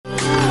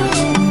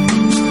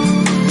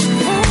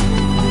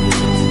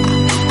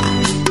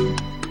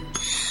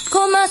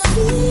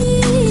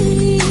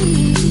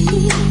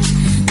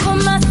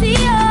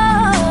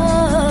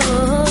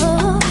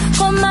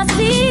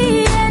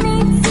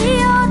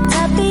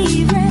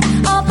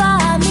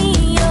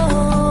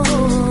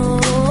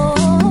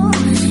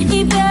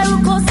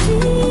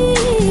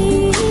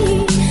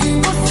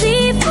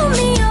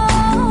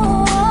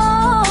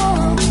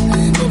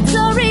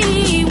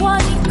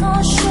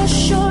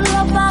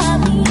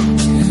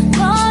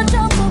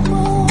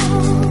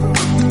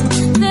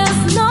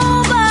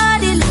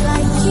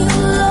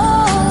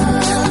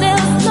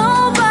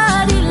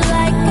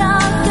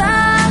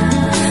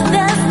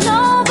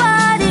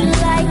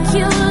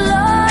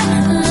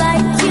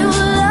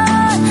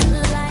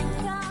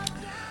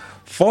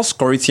1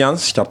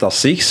 Corinthians chapter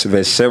 6,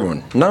 verse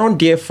 7. Now,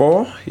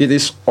 therefore, it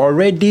is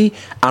already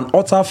an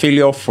utter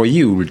failure for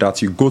you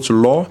that you go to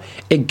law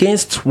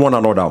against one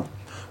another.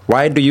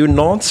 Why do you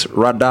not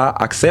rather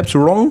accept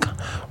wrong?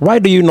 Why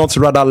do you not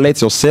rather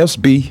let yourselves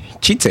be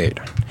cheated?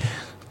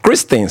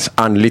 Christians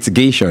and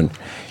litigation.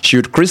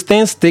 Should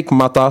Christians take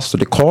matters to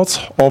the court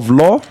of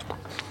law?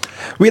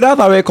 With that,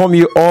 I welcome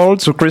you all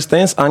to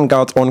Christians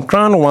Hangout on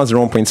Crown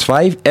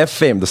 101.5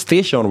 FM, the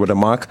station with a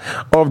mark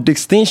of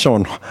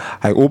distinction.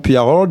 I hope you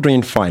are all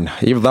doing fine.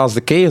 If that's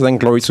the case, then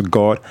glory to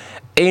God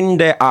in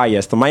the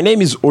highest. My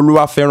name is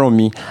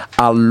Oluwaferomi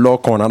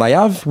Alokon, and I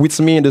have with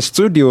me in the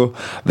studio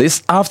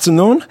this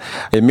afternoon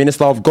a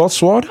minister of God's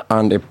word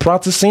and a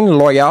practicing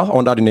lawyer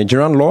under the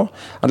Nigerian law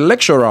and a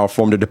lecturer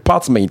from the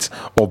Department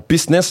of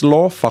Business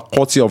Law,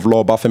 Faculty of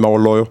Law,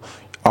 Bafemi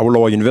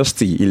Awolowo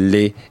University,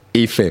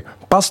 Ile-Ife,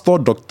 Pastor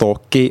Dr.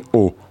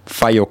 K.O.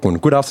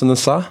 Fayokun. Good afternoon,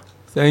 sir.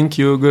 Thank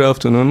you. Good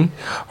afternoon.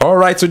 All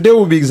right, today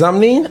we'll be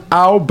examining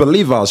how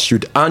believers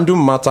should handle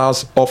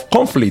matters of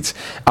conflict.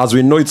 As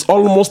we know, it's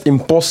almost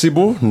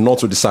impossible not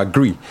to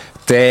disagree.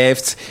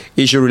 Theft,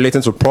 issue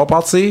relating to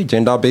property,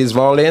 gender-based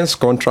violence,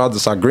 contract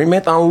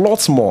disagreement, and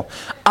lots more.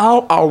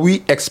 How are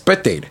we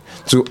expected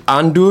to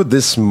handle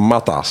these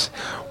matters?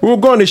 We'll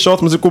go on a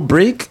short musical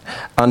break,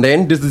 and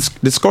then this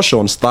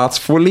discussion starts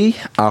fully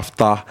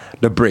after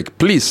the break.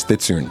 Please stay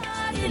tuned.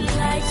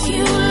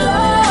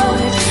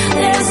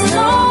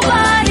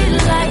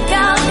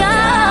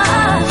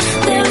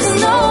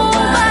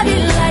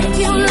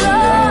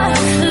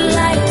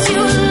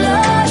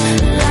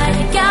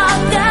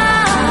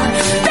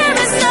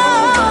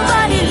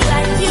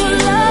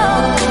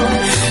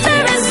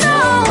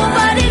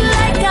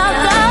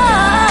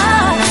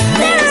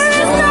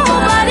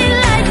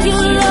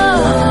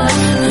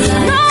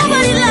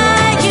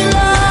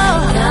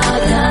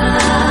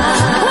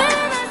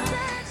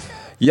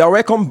 You're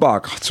welcome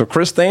back to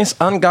Christians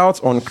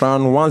Hangout on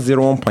Crown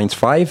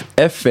 101.5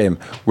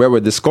 FM, where we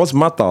discuss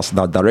matters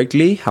that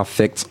directly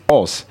affect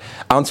us.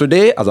 And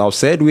today, as I've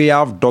said, we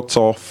have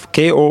Dr.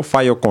 K.O.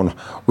 Fayokun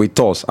with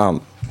us.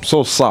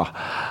 So, sir,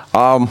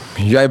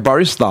 you're a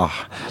barrister.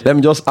 Let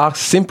me just ask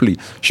simply,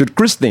 should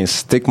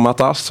Christians take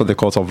matters to the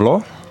court of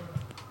law?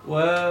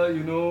 Well,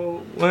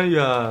 when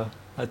you are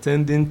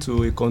attending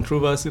to a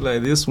controversy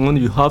like this one,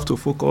 you have to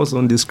focus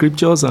on the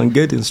scriptures and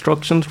get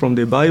instructions from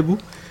the Bible.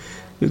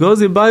 Because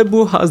the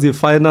Bible has the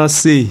final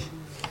say,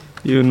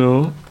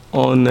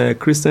 on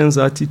Christians'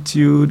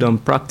 attitude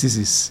and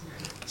practices.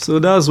 So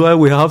that's why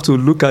we have to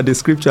look at the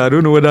scripture. I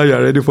don't know whether you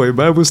are ready for a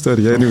Bible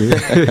study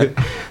anyway.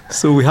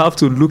 So we have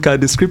to look at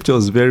the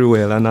scriptures very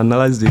well and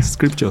analyze the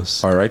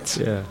scriptures. All right.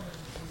 Yeah.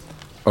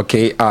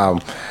 Okay.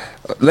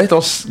 Let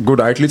us go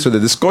directly to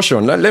the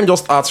discussion. Let me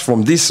just ask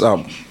from this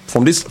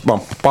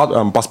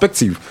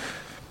perspective.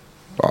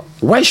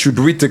 Why should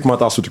we take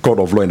matters to the court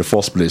of law in the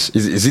first place?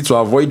 Is it to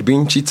avoid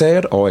being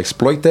cheated or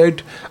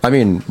exploited? I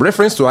mean,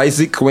 reference to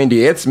Isaac when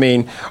the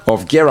herdsmen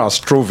of Gerar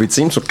strove it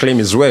seemed to claim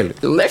his well.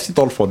 He left it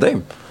all for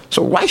them.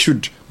 So why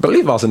should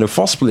believers in the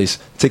first place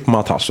take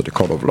matters to the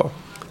court of law?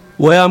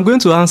 Well, I'm going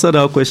to answer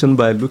that question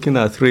by looking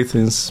at three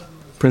things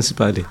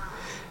principally.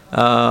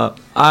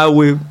 I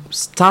will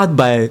start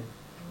by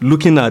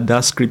looking at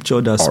that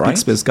scripture that speaks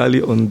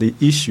specifically on the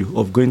issue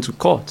of going to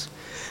court.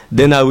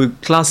 Then I will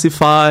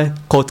classify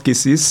court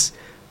cases,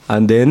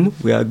 and then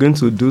we are going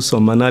to do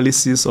some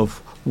analysis of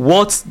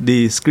what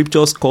the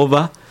scriptures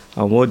cover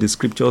and what the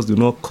scriptures do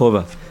not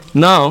cover.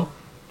 Now,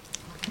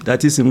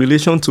 that is in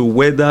relation to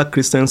whether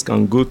Christians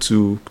can go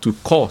to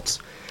court.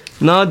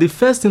 Now, the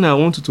first thing I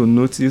want you to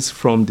notice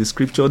from the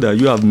scripture that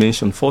you have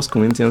mentioned, 1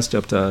 Corinthians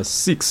chapter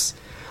 6,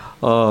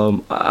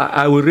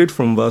 I will read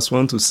from verse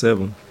 1 to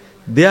 7.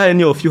 Dare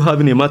any of you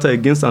having a matter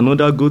against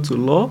another go to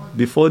law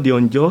before the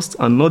unjust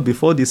and not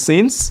before the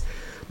saints?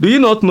 Do you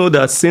not know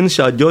that saints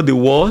shall judge the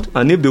world,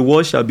 and if the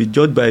world shall be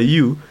judged by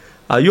you,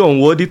 are you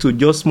unworthy to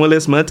judge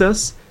smallest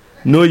matters?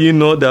 Know ye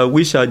not that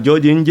we shall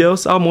judge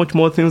angels? How much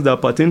more things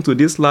that pertain to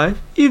this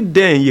life? If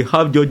then ye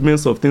have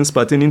judgments of things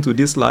pertaining to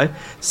this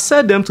life,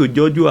 set them to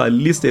judge you at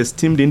least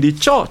esteemed in the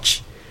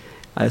church.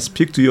 I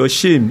speak to your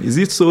shame. Is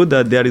it so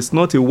that there is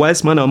not a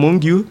wise man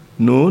among you?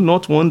 No,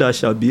 not one that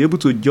shall be able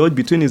to judge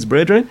between his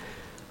brethren.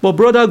 But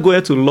brother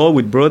goeth to law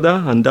with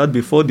brother, and that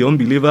before the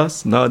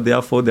unbelievers. Now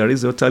therefore there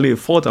is utterly a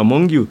fault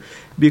among you,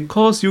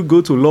 because you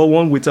go to law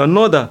one with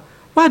another.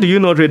 Why do you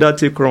not rather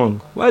take wrong?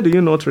 Why do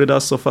you not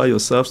rather suffer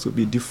yourselves to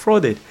be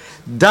defrauded?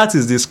 That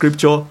is the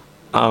scripture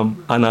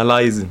I'm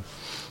analyzing.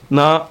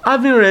 Now,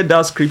 having read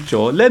that scripture,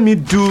 let me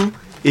do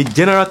a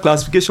general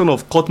classification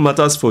of court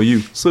matters for you,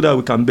 so that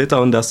we can better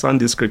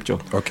understand the scripture.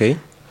 Okay.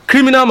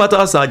 Criminal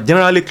matters are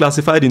generally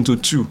classified into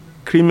two: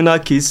 criminal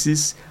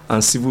cases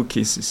and civil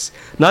cases.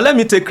 Now let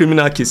me take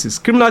criminal cases.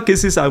 Criminal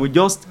cases, I will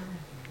just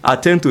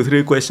attend to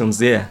three questions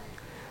there.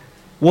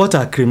 What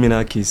are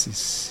criminal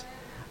cases?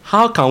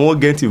 How can one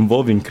get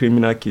involved in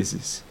criminal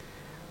cases?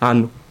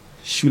 And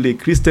should a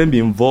Christian be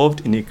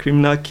involved in a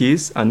criminal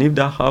case? And if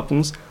that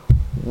happens,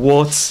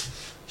 what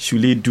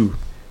should he do?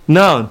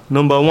 Now,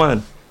 number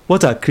one,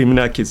 what are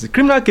criminal cases?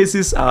 Criminal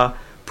cases are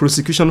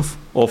prosecution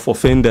of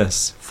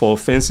offenders for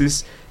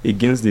offenses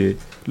against the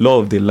law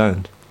of the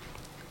land.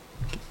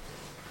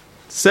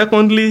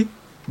 Secondly,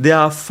 there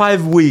are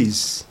 5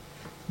 ways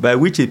by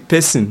which a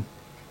person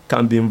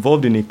can be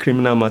involved in a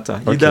criminal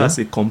matter, either as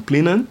a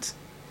complainant,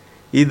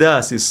 either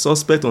as a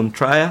suspect on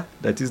trial,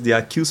 that is the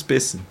accused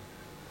person,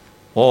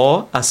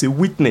 or as a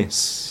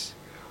witness,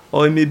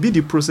 or it may be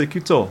the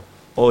prosecutor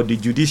or the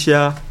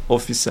judicial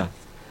officer.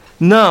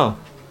 Now,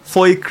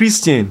 for a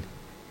Christian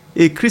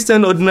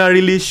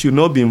ordinarily should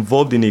not be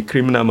involved in a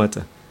criminal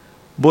matter.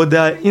 But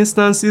there are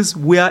instances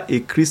where a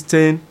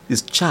Christian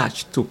is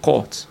charged to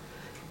court.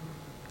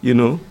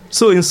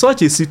 So in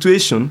such a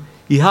situation,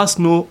 he has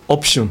no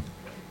option.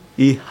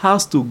 He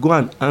has to go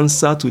and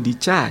answer to the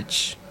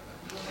charge.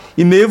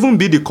 He may even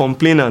be the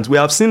complainant. We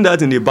have seen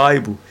that in the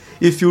Bible.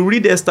 If you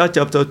read Esther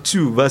chapter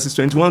 2, verses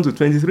 21 to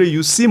 23,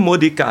 you see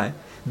Mordecai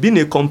being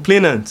a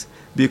complainant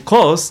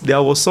because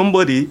there was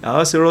somebody,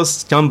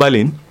 Ahasuerus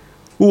Chamberlain,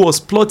 who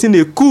was plotting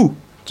a coup,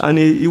 and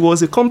he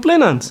was a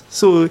complainant.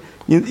 So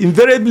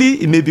invariably,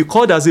 he may be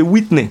called as a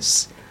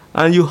witness,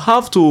 and you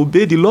have to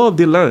obey the law of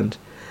the land.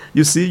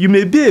 You see, you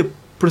may be a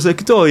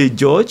prosecutor or a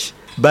judge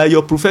by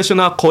your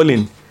professional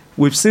calling.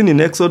 We've seen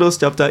in Exodus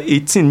chapter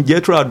 18,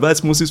 Jethro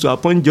advised Moses to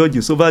appoint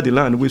judges over the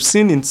land. We've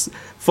seen in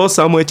 1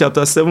 Samuel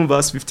chapter 7,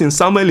 verse 15,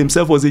 Samuel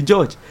himself was a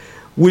judge.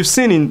 We've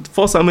seen in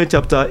 1 Samuel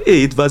chapter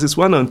 8, verses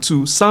 1 and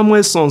 2,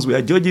 Samuel's sons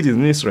were judges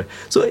in Israel.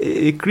 So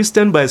a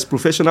Christian by his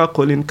professional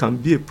calling can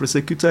be a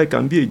prosecutor,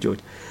 can be a judge.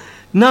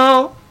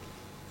 Now,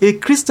 a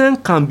Christian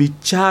can be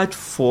charged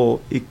for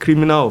a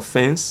criminal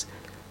offense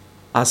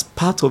as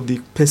part of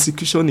the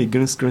persecution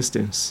against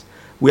Christians.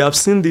 We have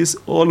seen this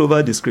all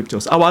over the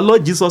scriptures. Our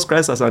Lord Jesus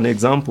Christ, as an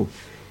example,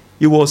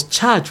 he was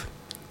charged,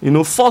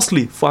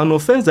 falsely for an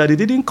offense that he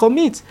didn't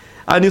commit.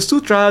 And he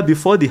stood trial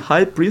before the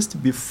high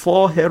priest,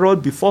 before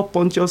Herod, before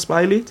Pontius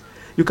Pilate.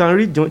 You can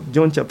read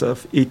John chapter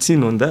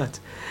 18 on that.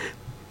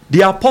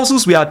 The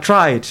apostles were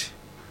tried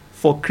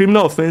for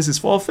criminal offenses,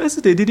 for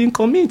offenses they didn't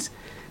commit.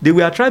 They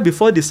were tried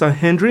before the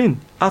Sanhedrin,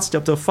 Acts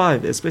chapter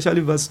 5,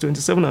 especially verses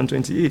 27 and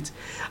 28.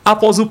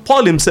 Apostle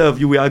Paul himself,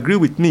 you will agree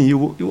with me, he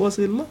was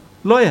a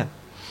lawyer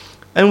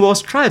and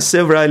was tried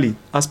severally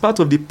as part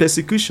of the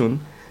persecution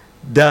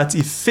that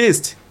he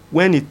faced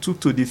when he took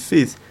to the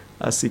faith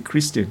as a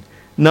Christian.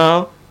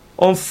 Now,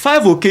 on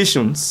 5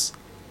 occasions,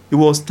 he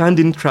was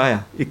standing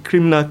trial, a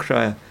criminal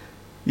trial.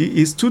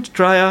 He stood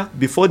trial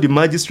before the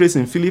magistrates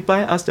in Philippi,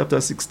 Acts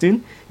chapter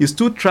 16. He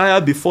stood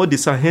trial before the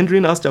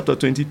Sanhedrin, Acts chapter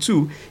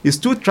 22. He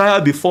stood trial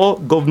before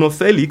Governor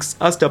Felix,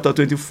 Acts chapter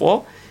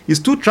 24. He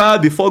stood trial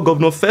before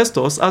Governor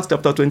Festus, Acts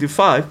chapter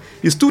 25.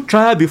 He stood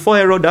trial before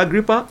Herod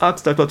Agrippa,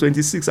 Acts chapter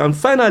 26. And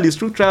finally, he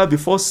stood trial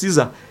before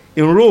Caesar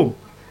in Rome.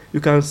 You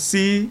can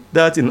see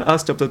that in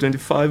Acts chapter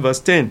 25, verse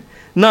 10.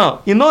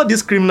 Now, in all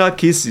these criminal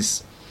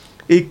cases,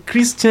 a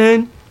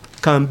Christian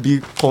can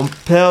be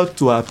compelled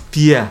to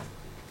appear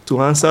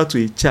to answer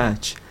to a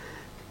charge.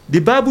 The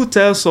Bible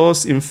tells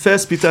us in 1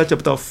 Peter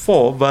chapter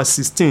 4, verse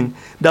 16,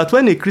 that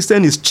when a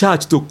Christian is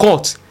charged to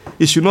court,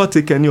 he should not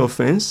take any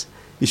offense.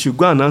 He should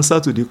go and answer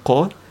to the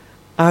court,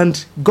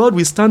 and God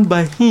will stand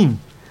by him.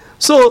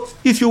 So,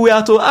 if you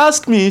were to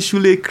ask me,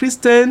 should a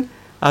Christian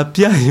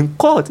appear in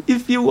court?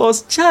 If he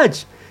was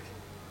charged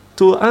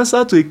to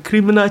answer to a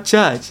criminal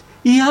charge,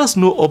 he has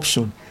no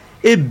option.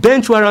 A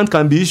bench warrant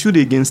can be issued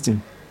against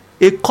him.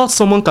 A court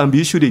summons can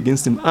be issued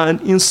against him.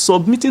 And in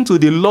submitting to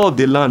the law of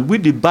the land,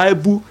 which the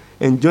Bible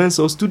enjoins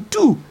us to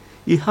do,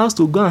 he has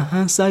to go and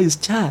answer his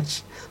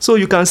charge. So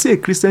you can see a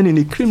Christian in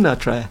a criminal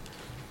trial.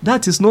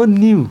 That is not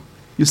new.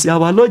 You see,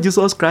 our Lord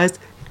Jesus Christ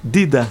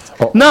did that.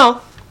 Oh.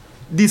 Now,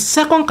 the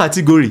second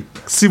category,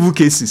 civil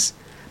cases.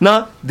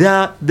 Now,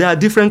 there are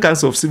different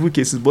kinds of civil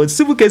cases, but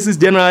civil cases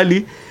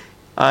generally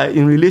are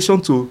in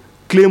relation to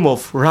claim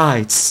of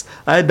rights,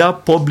 either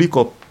public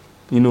or,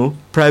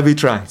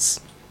 private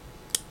rights.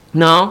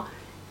 Now,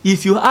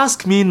 if you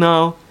ask me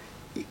now,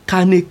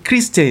 can a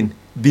Christian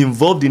be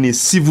involved in a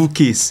civil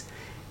case?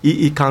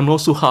 It can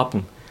also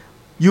happen.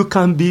 You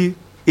can be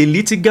a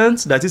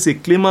litigant, that is a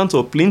claimant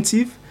or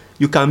plaintiff.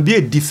 You can be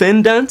a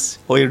defendant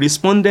or a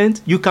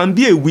respondent. You can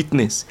be a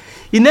witness.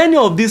 In any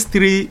of these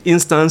 3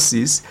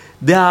 instances,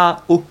 there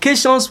are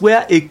occasions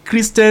where a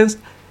Christian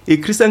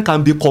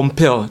can be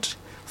compelled.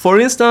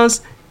 For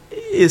instance,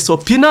 a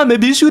subpoena may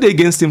be issued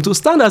against him to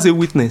stand as a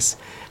witness.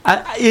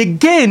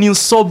 Again, in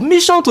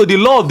submission to the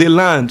law of the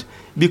land,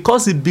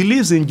 because he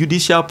believes in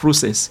judicial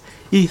process,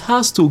 he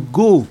has to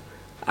go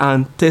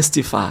and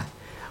testify.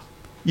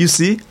 You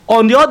see,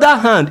 on the other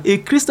hand, a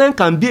Christian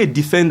can be a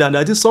defendant,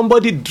 that is,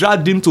 somebody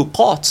dragged him to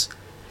court.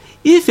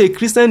 If a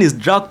Christian is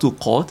dragged to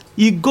court,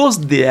 he goes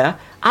there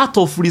out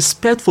of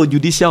respect for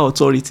judicial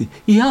authority.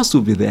 He has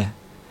to be there.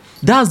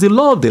 That's the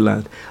law of the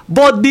land.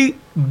 But the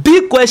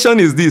big question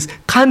is this: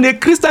 can a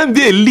Christian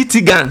be a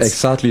litigant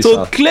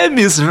to claim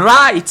his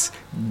right?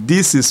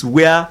 This is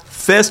where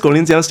 1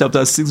 Corinthians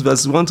chapter 6,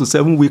 verses 1 to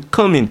 7 will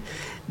come in.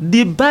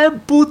 The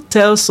Bible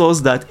tells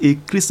us that a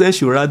Christian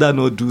should rather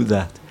not do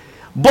that,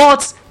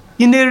 but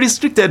in a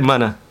restricted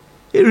manner.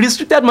 A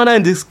restricted manner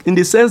in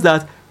the sense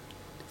that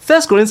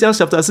 1 Corinthians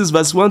chapter 6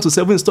 verse 1 to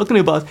 7 is talking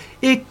about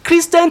a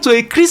Christian to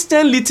a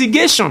Christian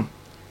litigation.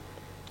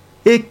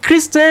 A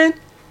Christian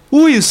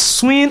who is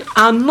suing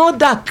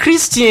another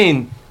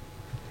Christian.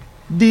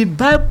 The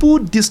Bible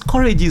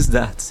discourages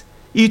that.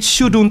 It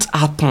shouldn't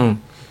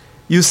happen.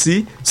 You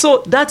see?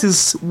 So that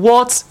is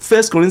what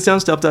 1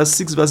 Corinthians chapter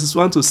 6 verses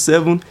 1 to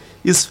 7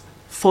 is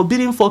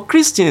forbidding for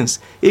Christians.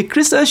 A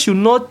Christian should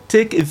not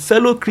take a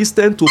fellow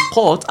Christian to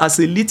court as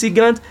a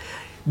litigant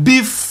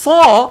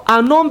before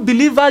an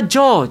unbeliever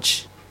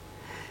judge.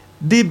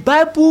 The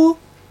Bible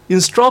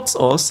instructs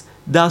us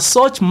that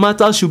such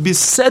matters should be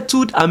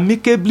settled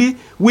amicably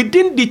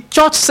within the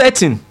church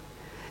setting.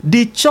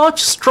 The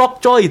church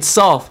structure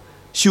itself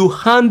should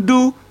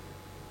handle,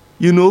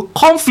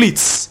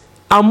 conflicts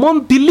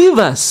among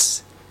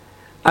believers.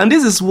 And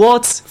this is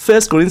what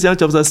 1 Corinthians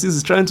chapter 6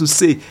 is trying to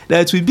say,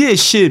 that it will be a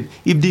shame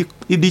if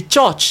the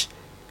church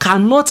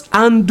cannot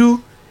handle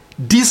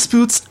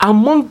disputes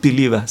among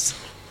believers.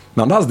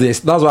 Now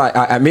that's why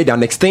I made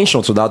an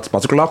extension to that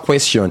particular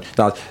question,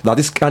 that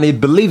is, can a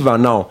believer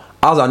now,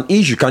 as an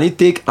issue, can he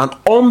take an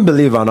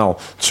unbeliever now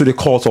to the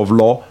court of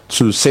law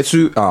to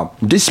settle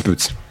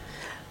disputes?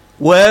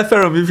 Well,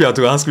 fair enough, if you have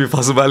to ask me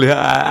personally,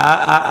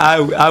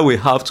 I will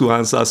have two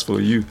answers for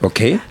you.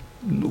 Okay.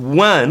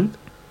 One,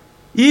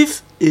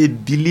 if a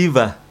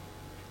believer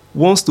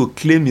wants to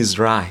claim his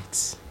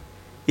rights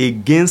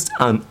against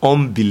an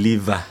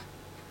unbeliever,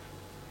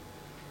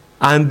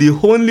 and the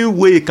only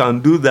way he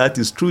can do that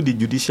is through the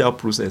judicial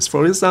process.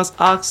 For instance,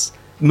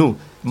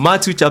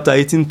 Matthew chapter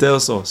 18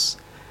 tells us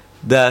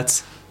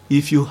that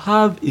if you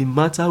have a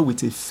matter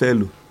with a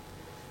fellow,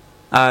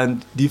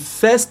 and the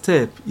first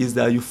step is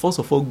that you first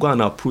of all go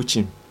and approach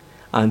him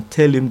and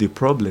tell him the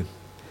problem.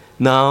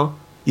 Now,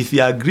 if he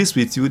agrees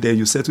with you, then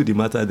you settle the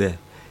matter there.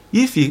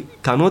 If he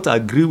cannot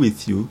agree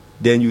with you,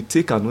 then you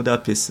take another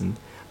person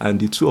and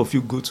the two of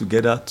you go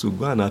together to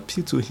go and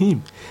appeal to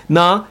him.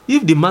 Now,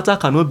 if the matter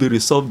cannot be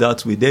resolved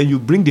that way, then you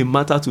bring the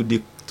matter to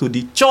the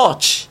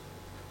church.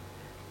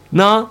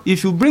 Now,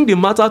 if you bring the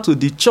matter to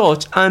the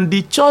church and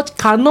the church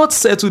cannot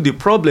settle the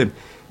problem,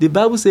 the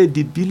Bible says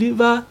the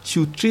believer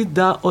should treat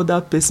that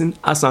other person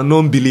as an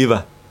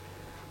unbeliever.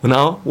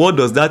 Now, what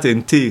does that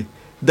entail?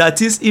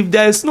 That is, if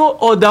there is no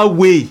other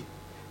way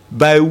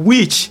by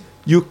which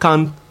you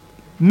can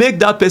make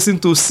that person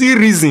to see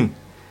reason,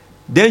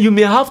 then you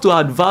may have to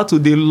advert to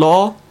the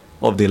law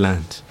of the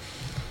land.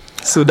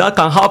 So that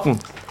can happen.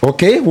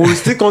 Okay, we'll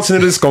still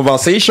continue this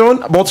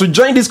conversation. But to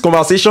join this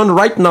conversation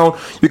right now,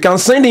 you can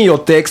send in your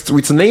text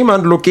with name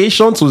and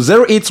location to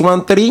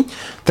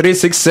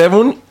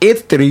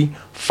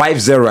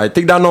 0813-367-8350. I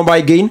take that number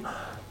again,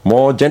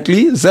 more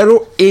gently,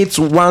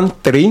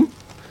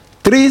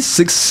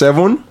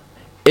 0813-367-8350.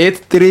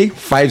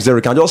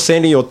 You can just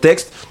send in your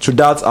text to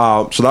that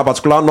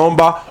particular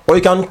number, or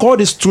you can call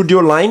the studio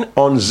line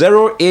on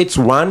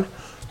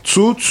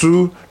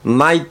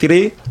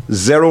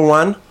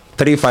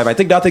 081-2293-0135. I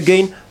take that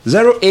again,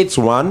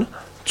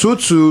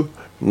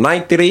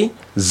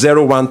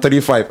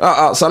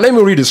 081-2293-0135. So let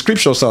me read the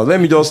scripture, sir. Let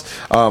me just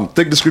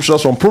take the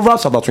scriptures from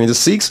Proverbs chapter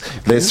 26,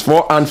 verse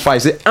 4 and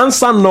 5. Say,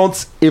 answer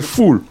not a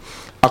fool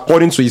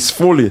according to his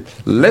folly,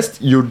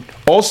 lest you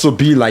also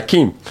be like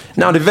him.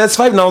 Now the verse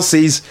 5 now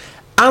says,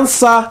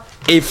 answer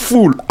a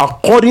fool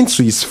according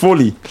to his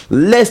folly,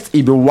 lest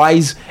he be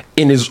wise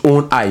in his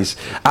own eyes.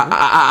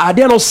 Are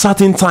there not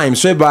certain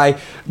times whereby,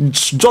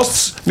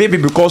 just maybe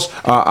because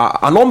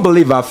an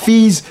unbeliever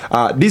feels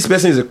this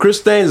person is a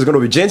Christian, is going to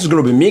be gentle, is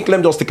going to be meek, let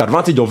me just take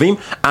advantage of him,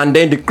 and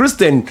then the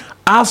Christian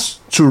has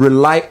to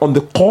rely on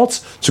the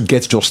courts to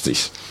get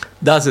justice?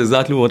 That's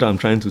exactly what I'm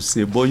trying to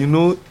say. But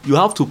you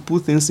have to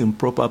put things in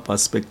proper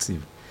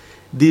perspective.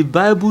 The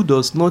Bible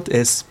does not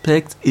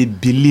expect a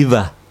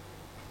believer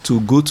to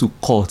go to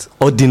court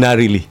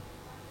ordinarily.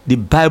 The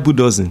Bible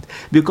doesn't.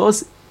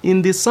 Because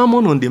in the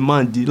Sermon on the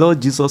Mount, the Lord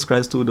Jesus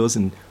Christ told us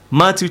in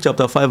Matthew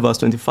chapter 5 verse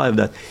 25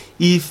 that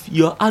if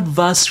your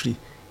adversary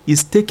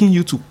is taking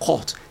you to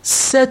court,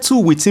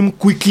 settle with him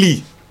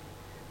quickly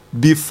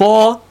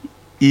before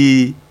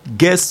he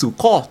gets to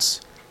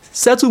court.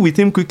 Settle with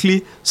him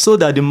quickly so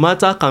that the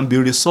matter can be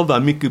resolved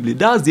amicably.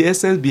 That's the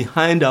essence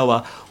behind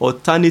our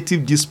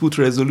alternative dispute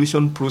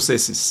resolution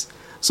processes.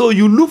 So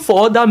you look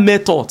for other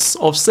methods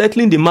of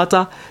settling the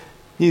matter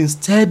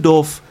instead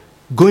of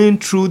going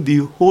through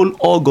the whole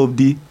org of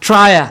the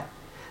trial.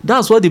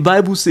 That's what the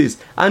Bible says.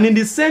 And in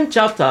the same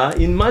chapter,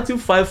 in Matthew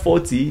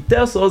 5:40, it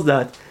tells us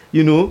that,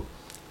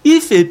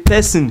 if a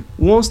person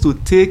wants to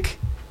take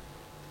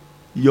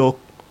your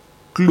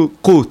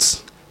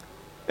coat,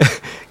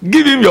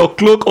 give him your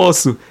cloak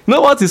also. You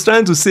know what he's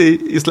trying to say?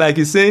 It's like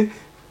he's saying,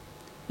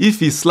 if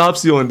he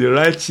slaps you on the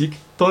right cheek,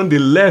 turn the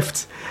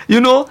left.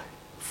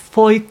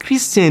 For a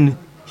Christian,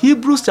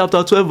 Hebrews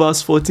chapter 12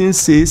 verse 14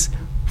 says,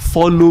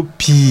 follow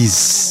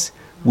peace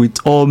with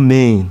all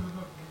men.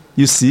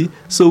 You see?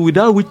 So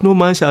without which no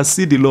man shall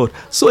see the Lord.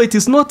 So it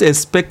is not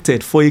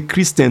expected for a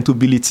Christian to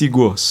be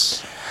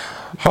litigious.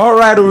 All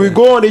right, we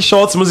go on a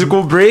short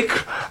musical break.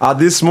 at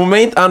this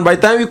moment. And by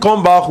the time we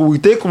come back, we'll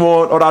take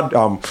more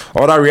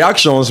other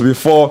reactions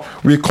before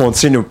we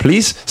continue.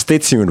 Please stay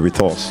tuned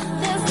with us.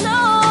 There's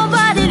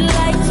nobody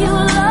like you,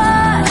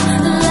 Lord,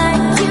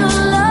 like you,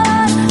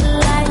 Lord,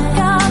 like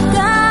our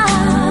God.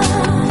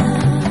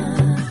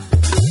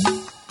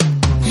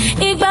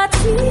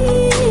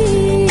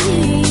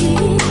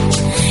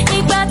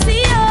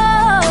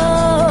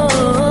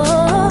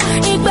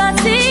 Ìgbà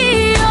tí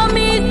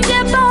omi dé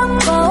bá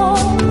kọ́,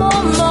 mo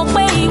mọ̀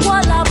pé ìwọ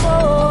làbò.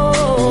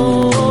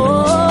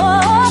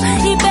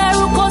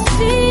 Ìbẹ̀rù kò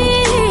sí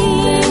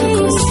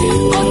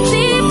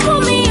fún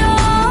mi o,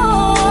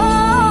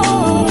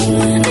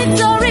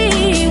 nítorí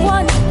ìwọ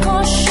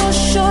nìkan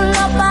ṣoṣo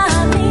lọ́ba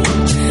mi.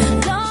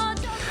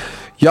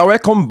 You're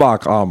welcome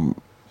back.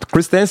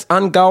 Christians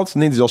Hangout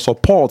needs your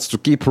support to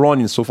keep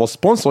running. So for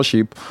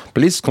sponsorship,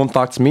 please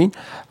contact me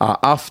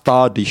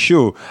after the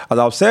show. As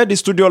I've said, the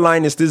studio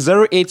line is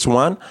the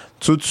 081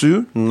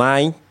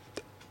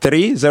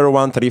 2293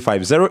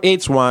 0135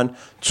 081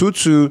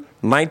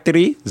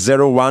 2293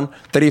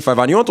 0135.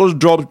 And you want to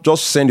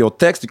just send your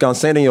text, you can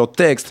send in your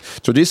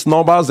text to this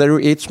number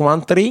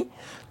 0813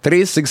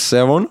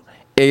 367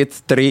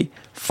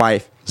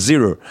 8350.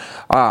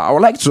 I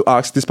would like to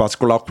ask this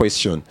particular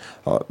question.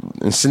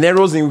 In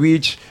scenarios in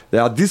which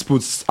there are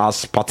disputes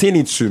as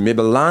pertaining to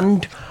maybe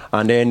land,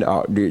 and then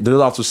they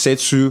have to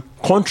settle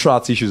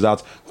contract issues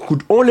that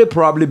could only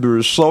probably be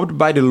resolved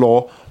by the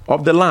law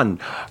of the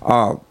land.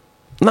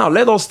 Now,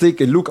 let us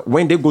take a look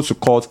when they go to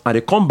court and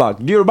they come back.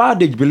 The Yoruba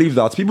adage believe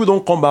that people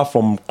don't come back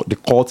from the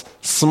court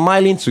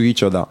smiling to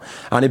each other.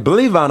 And a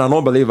believer and an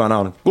unbeliever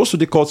now goes to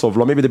the courts of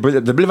law. Maybe the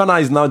believer now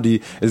is now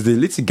the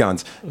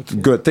litigant,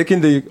 taking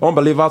the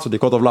unbeliever to the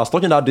court of law,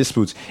 starting that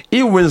dispute.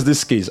 He wins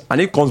this case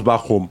and he comes back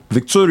home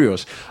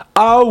victorious.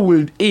 How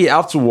will he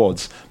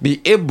afterwards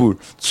be able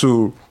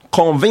to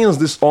convince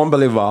this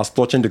unbeliever as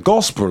touching the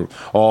gospel,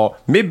 or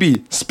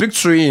maybe speak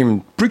to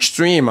him, preach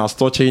to him as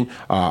touching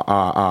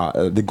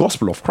the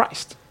gospel of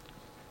Christ?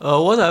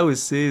 What I would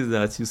say is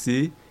that, you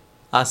see,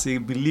 as a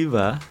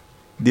believer,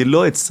 the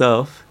law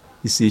itself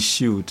is a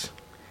shield.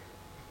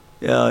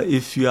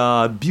 If you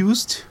are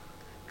abused,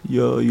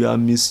 you are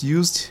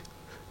misused,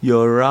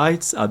 your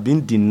rights are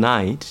being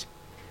denied,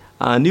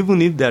 and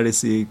even if there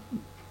is a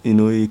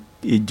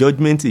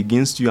judgment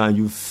against you and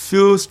you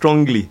feel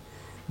strongly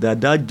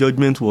that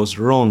judgment was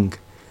wrong,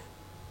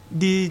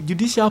 the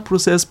judicial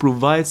process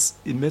provides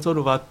a method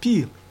of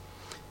appeal.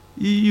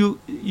 You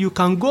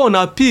can go on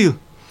appeal.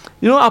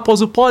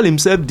 Apostle Paul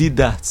himself did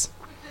that.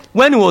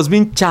 When he was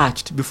being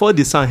charged before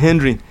the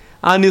Sanhedrin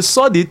and he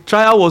saw the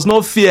trial was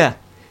not fair,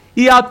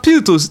 he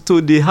appealed to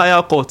the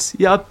higher court.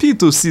 He appealed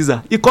to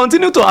Caesar. He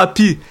continued to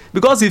appeal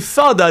because he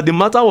felt that the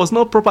matter was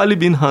not properly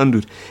being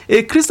handled.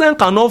 A Christian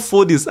cannot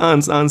fold his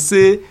hands and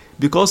say,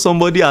 because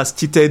somebody has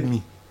cheated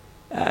me,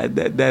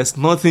 there's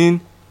nothing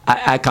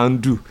I can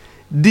do.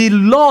 The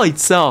law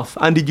itself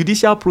and the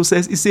judicial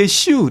process is a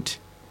shield.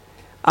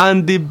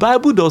 And the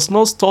Bible does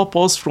not stop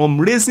us from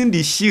raising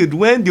the shield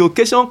when the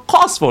occasion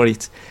calls for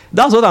it.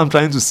 That's what I'm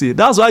trying to say.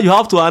 That's why you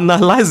have to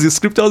analyze the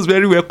scriptures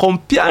very well,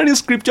 comparing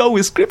scripture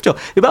with scripture.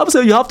 The Bible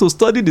says you have to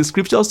study the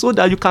scriptures so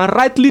that you can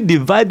rightly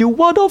divide the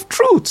word of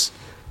truth.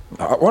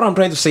 What I'm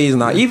trying to say is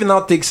now, if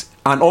now takes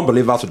an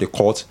unbeliever to the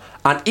court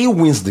and he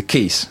wins the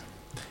case,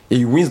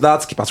 he wins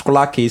that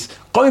particular case,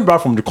 coming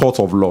back from the court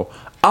of law,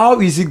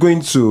 how is he going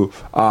to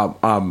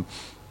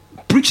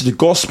preach the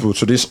gospel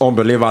to this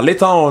unbeliever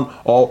later on?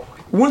 Or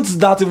won't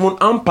that even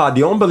hamper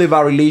the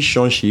unbeliever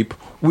relationship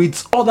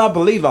with other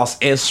believers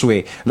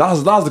elsewhere?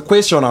 That's the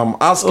question I'm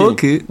asking.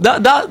 Okay,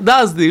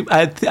 that's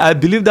I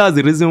believe that's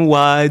the reason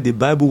why the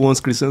Bible wants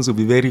Christians to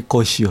be very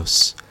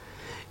cautious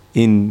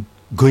in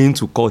going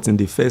to court in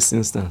the first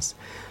instance,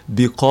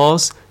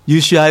 because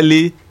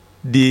usually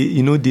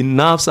the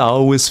nerves are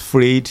always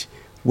frayed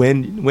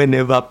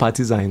whenever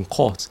parties are in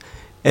court,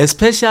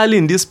 especially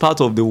in this part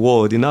of the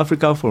world. In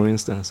Africa, for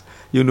instance,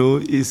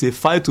 it's a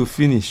fight to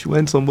finish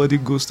when somebody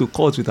goes to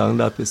court with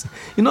another person.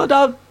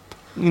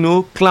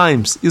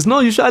 Climbs, it's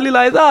not usually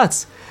like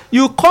that.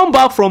 You come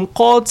back from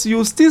court,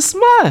 you still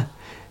smile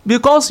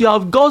because you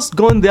have just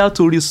gone there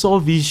to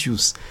resolve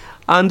issues.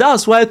 And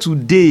that's why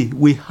today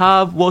we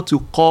have what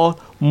you call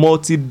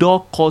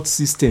multi-door court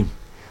system,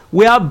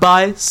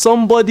 whereby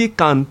somebody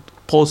can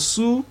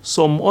pursue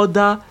some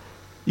other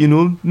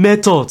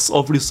methods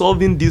of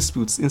resolving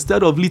disputes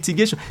instead of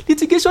litigation.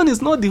 Litigation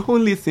is not the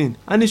only thing,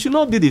 and it should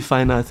not be the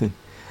final thing.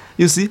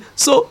 You see,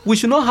 so we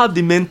should not have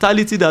the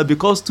mentality that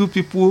because two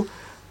people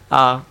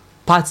are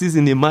parties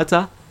in a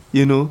matter,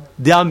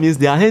 that means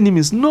they are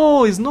enemies.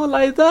 No, it's not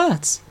like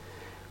that.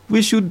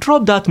 We should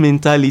drop that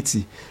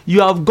mentality.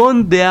 You have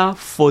gone there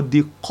for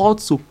the court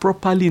to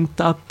properly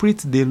interpret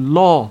the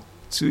law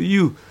to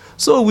you.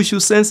 So we should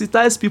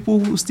sensitize people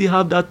who still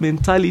have that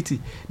mentality.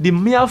 The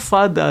mere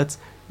fact that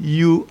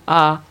you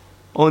are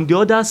on the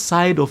other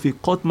side of a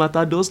court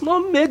matter does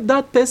not make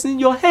that person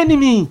your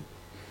enemy.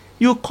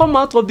 You come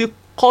out of the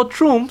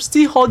courtroom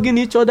still hugging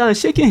each other and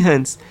shaking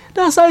hands.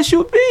 That's how it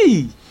should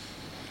be.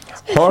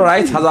 All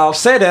right, as I've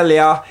said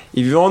earlier,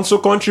 if you want to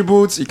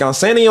contribute, you can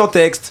send in your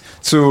text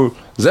to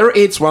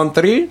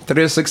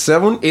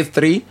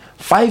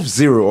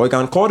 0813-367-8350, or you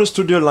can call the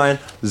studio line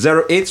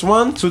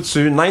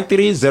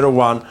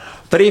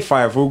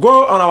 081-2293-0135. We'll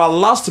go on our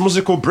last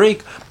musical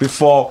break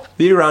before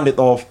we round it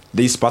off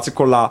this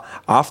particular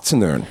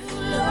afternoon.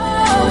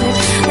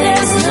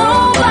 There's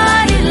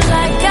nobody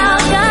like our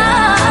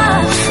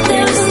God.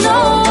 There's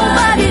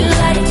nobody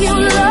like you,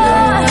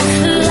 Lord.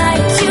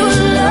 Like you,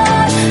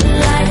 Lord.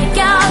 Like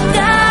our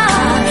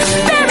God.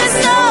 There is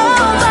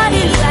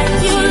nobody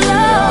like you,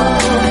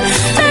 Lord.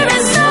 There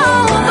is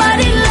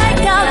nobody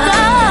like our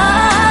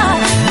God.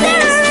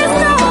 There is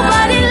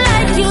nobody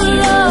like you,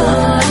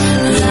 Lord.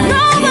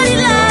 Nobody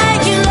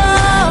like you,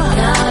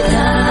 Lord.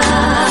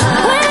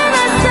 When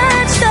I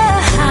touch the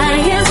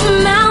highest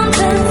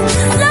mountain,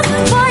 look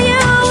for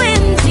you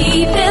in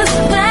deepest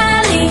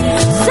valley.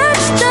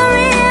 Search the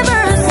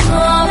rivers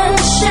long and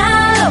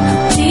shallow,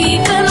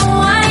 deep and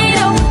wide,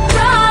 oh,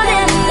 broad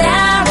and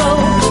narrow.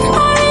 I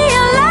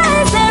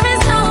realize there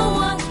is no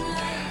one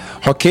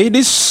like. Okay,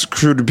 this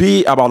should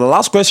be about the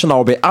last question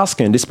I'll be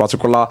asking this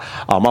particular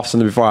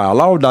afternoon before I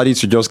allow Daddy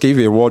to just give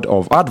a word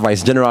of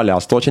advice generally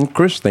as touching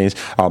Christians,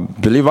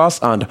 believers,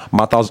 and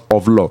matters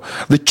of law.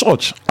 The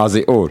church as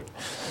a whole.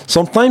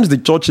 Sometimes the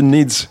church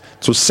needs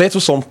to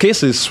settle some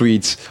cases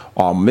with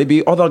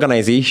maybe other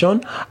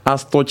organization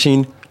as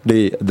touching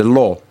the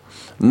law.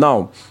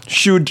 Now,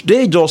 should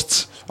they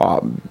just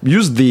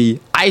use the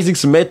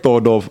Isaac's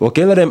method of,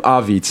 okay, let them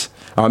have it?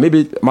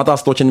 Maybe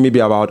matters touching maybe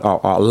about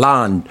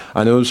land.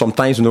 I know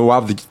sometimes, we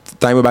have the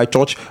time whereby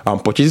church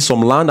purchases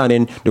some land, and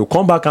then they'll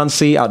come back and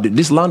say,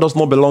 this land does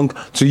not belong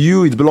to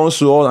you, it belongs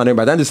to all. And then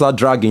by the time they start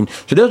dragging,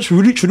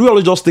 should we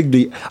always just take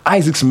the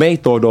Isaac's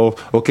method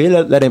of, okay,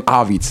 let them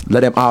have it,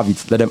 let them have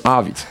it, let them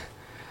have it?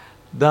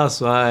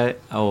 That's why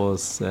I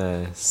was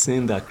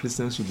saying that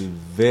Christians should be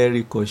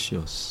very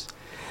cautious.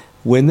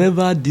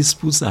 Whenever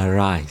disputes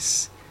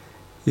arise,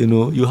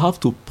 you have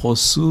to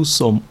pursue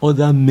some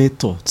other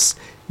methods.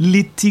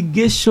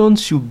 Litigation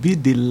should be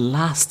the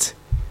last,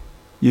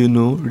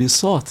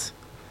 resort.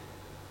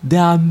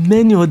 There are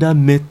many other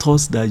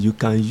methods that you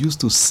can use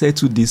to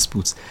settle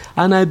disputes.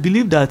 And I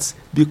believe that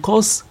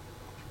because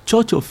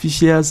church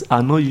officials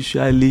are not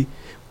usually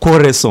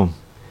quarrelsome,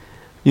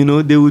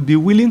 they would be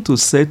willing to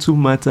settle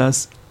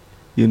matters,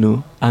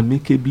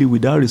 amicably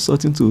without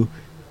resorting to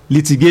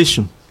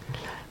litigation.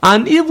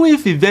 And even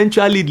if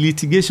eventually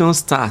litigation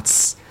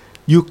starts,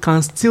 you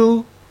can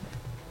still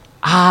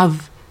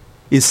have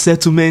a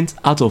settlement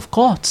out of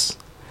court.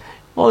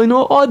 Or,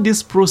 all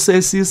these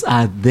processes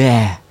are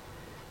there.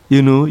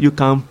 You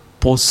can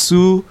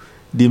pursue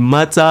the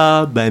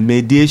matter by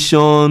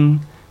mediation,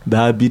 by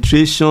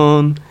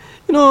arbitration,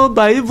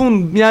 by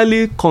even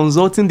merely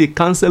consulting the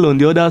counsel on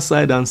the other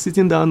side and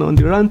sitting down on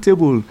the round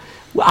table.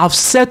 I've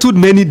settled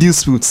many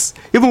disputes,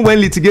 even when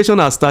litigation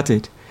has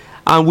started.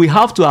 And we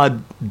have to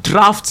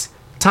draft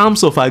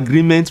terms of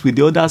agreement with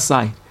the other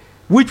side,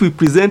 which we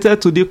presented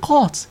to the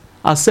court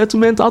as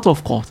settlement out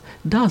of court.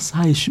 That's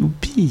how it should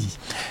be.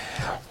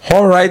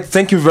 All right,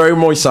 thank you very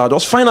much, sir.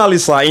 Just finally,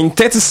 sir, in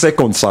 30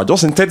 seconds, sir,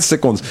 just in 30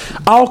 seconds,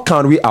 how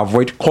can we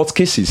avoid court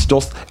cases?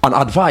 Just an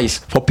advice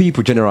for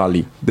people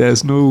generally.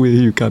 There's no way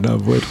you can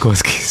avoid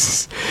court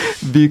cases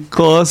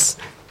because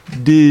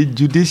the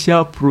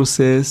judicial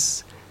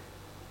process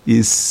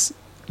is,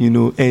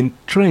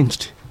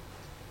 entrenched,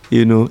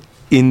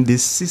 in the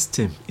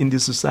system, in the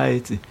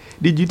society.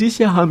 The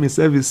judicial arm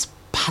itself is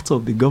part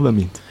of the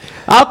government.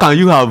 How can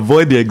you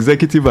avoid the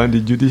executive and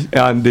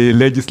the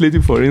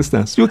legislative, for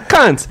instance? You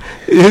can't.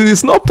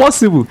 It's not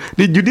possible.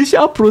 The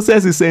judicial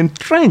process is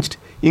entrenched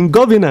in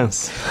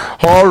governance.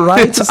 All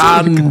right,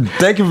 and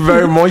thank you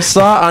very much,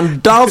 sir.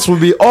 And that will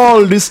be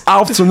all this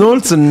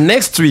afternoon till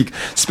next week.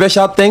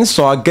 Special thanks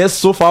to our guest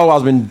so far, who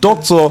has been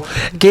Dr.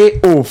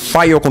 K.O.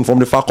 Fayokun from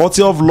the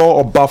Faculty of Law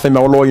of Obafemi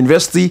Awolowo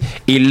University,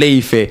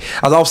 Ile-Ife.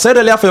 As I've said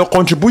earlier, for your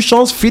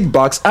contributions,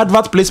 feedbacks,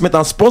 advert placement,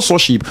 and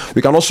sponsorship,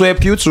 we can also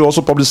help you to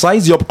also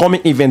publicize the upcoming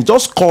event.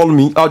 Just call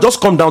me,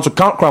 just come down to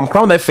Crown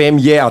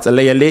FM here at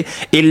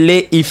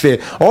Ile-Ife,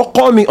 or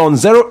call me on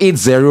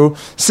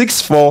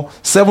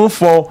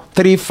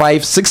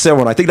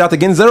 080-6474-3567. I take that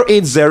again,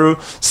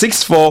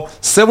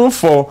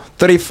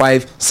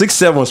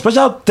 080-6474-3567.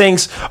 Special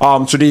thanks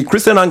to the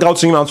Christian Hangout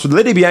team and to the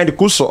lady behind the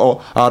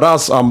kuso,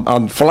 that's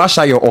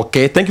Folashayo.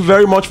 Okay, thank you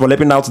very much for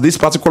letting out this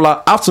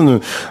particular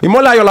afternoon.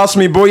 Imola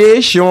Yolasmi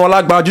Boye,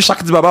 Shiola Gbaju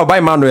Shakti Baba by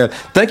Emmanuel.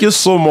 Thank you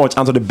so much,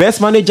 and to the best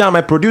manager and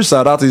my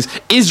producer, that is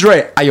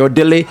Israel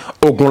Ayodele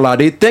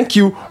Ogunlade. Thank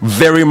you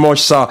very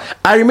much, sir.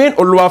 I remain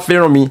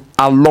Oluwaferomi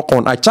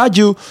Alokon. I charge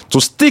you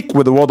to stick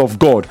with the word of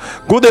God.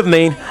 Good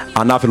evening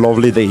and have a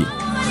lovely day.